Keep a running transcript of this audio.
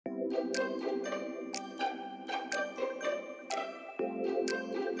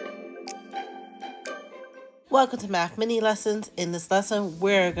Welcome to Math Mini Lessons. In this lesson,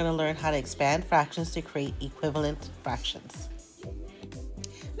 we're going to learn how to expand fractions to create equivalent fractions.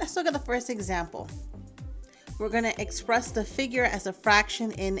 Let's look at the first example. We're going to express the figure as a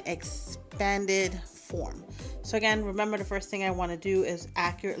fraction in expanded form. So again, remember the first thing I want to do is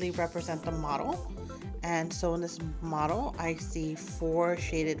accurately represent the model. And so in this model, I see 4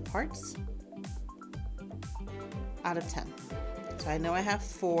 shaded parts out of 10. So I know I have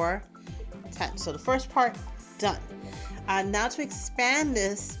 4, 10. So the first part, done. Now to expand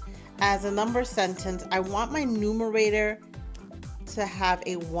this as a number sentence, I want my numerator to have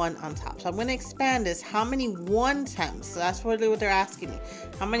a 1 on top. So I'm going to expand this. How many 1/10? So that's really what they're asking me.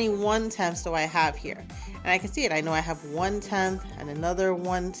 How many 1/10 do I have here? And I can see it. I know I have 1/10 and another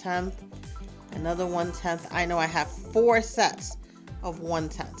 1/10, another 1/10. I know I have 4 sets of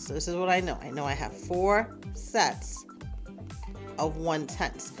 1/10. So this is what I know. I know I have 4 sets of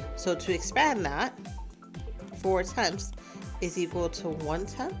 1/10. So to expand that, 4/10 is equal to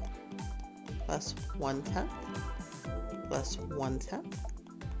 1/10 plus 1/10 plus 1/10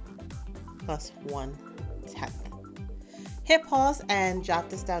 plus 1/10. Hit pause and jot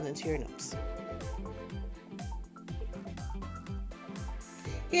this down into your notes.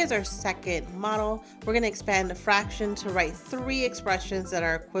 Here's our second model. We're going to expand the fraction to write 3 expressions that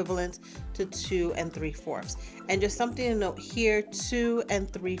are equivalent to 2 3/4. And just something to note here, 2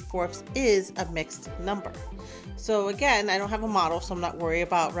 3/4 is a mixed number. So again, I don't have a model, so I'm not worried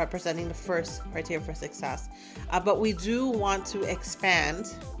about representing the first criteria for success. But we do want to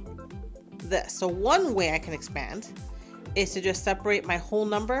expand this. So one way I can expand is to just separate my whole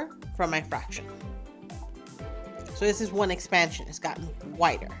number from my fraction. So this is one expansion. It's gotten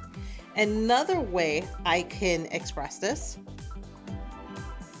wider. Another way I can express this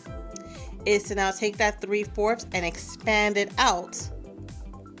is to now take that 3/4 and expand it out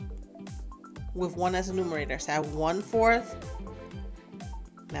with 1 as a numerator. So I have 1/4.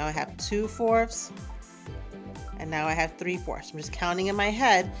 Now I have 2/4. And now I have 3/4. I'm just counting in my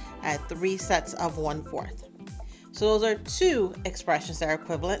head. I had 3 sets of 1/4. So those are 2 expressions that are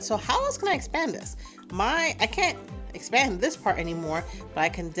equivalent. So how else can I expand this? I can't expand this part anymore, but I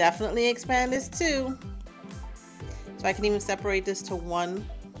can definitely expand this too. So I can even separate this to 1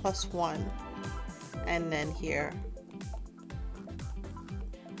 plus 1. And then here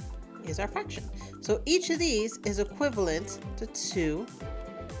is our fraction. So each of these is equivalent to 2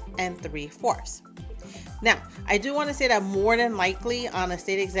 3/4. Now, I do want to say that more than likely on a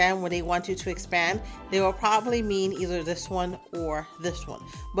state exam when they want you to expand, they will probably mean either this one or this one.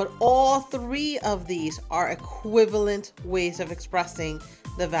 But all 3 of these are equivalent ways of expressing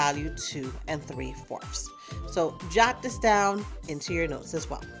the value 2 3/4. So jot this down into your notes as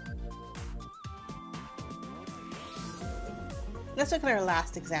well. Let's look at our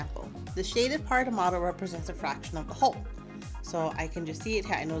last example. The shaded part of the model represents a fraction of the whole. So I can just see it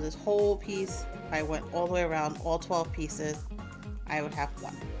here. I know this whole piece, if I went all the way around, all 12 pieces, I would have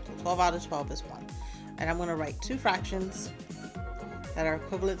 1. So 12 out of 12 is 1. And I'm going to write 2 fractions that are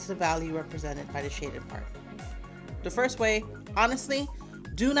equivalent to the value represented by the shaded part. The first way, honestly,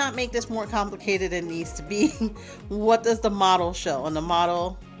 do not make this more complicated than it needs to be. What does the model show? And the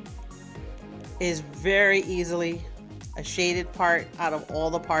model is very easily a shaded part out of all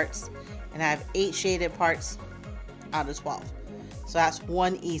the parts. And I have 8 shaded parts out of 12. So that's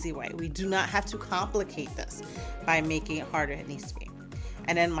one easy way. We do not have to complicate this by making it harder than it needs to be.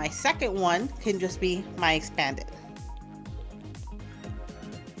 And then my second one can just be my expanded.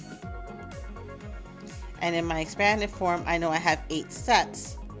 And in my expanded form, I know I have 8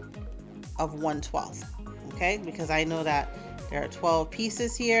 sets of 1/12. Okay, because I know that there are 12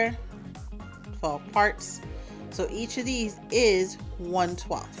 pieces here, 12 parts. So each of these is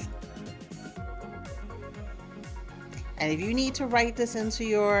 1/12. And if you need to write this into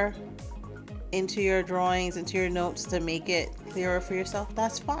your drawings, into your notes to make it clearer for yourself,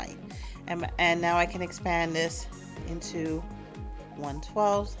 that's fine. And now I can expand this into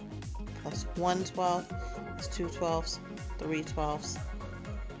 1/12 plus 1/12 is 2/12, 3/12,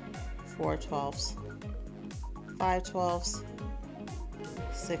 4/12, 5/12,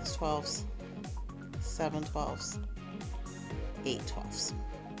 6/12, 7/12, 8/12.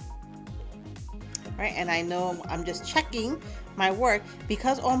 Right, and I know I'm just checking my work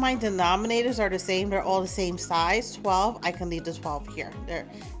because all my denominators are the same. They're all the same size, 12. I can leave the 12 here.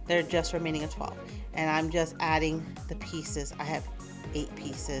 They're just remaining a 12, and I'm just adding the pieces. I have 8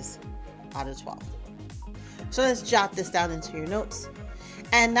 pieces out of 12. So let's jot this down into your notes.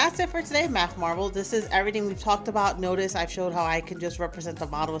 And that's it for today, Math Marvel. This is everything we've talked about. Notice I've showed how I can just represent the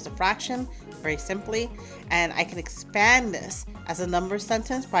model as a fraction very simply. And I can expand this as a number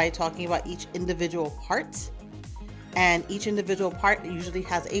sentence by talking about each individual part. And each individual part usually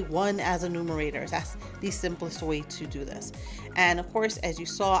has a 1 as a numerator. That's the simplest way to do this. And of course, as you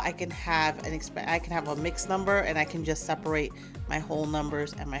saw, I can have a mixed number, and I can just separate my whole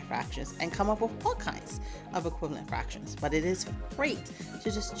numbers and my fractions and come up with all kinds of equivalent fractions. But it is great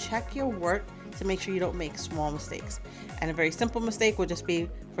to just check your work to make sure you don't make small mistakes. And a very simple mistake would just be,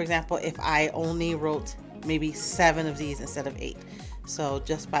 for example, if I only wrote maybe 7 of these instead of 8. So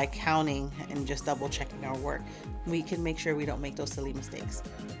just by counting and just double checking our work, we can make sure we don't make those silly mistakes.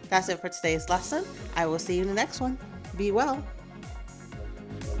 That's it for today's lesson. I will see you in the next one. Be well.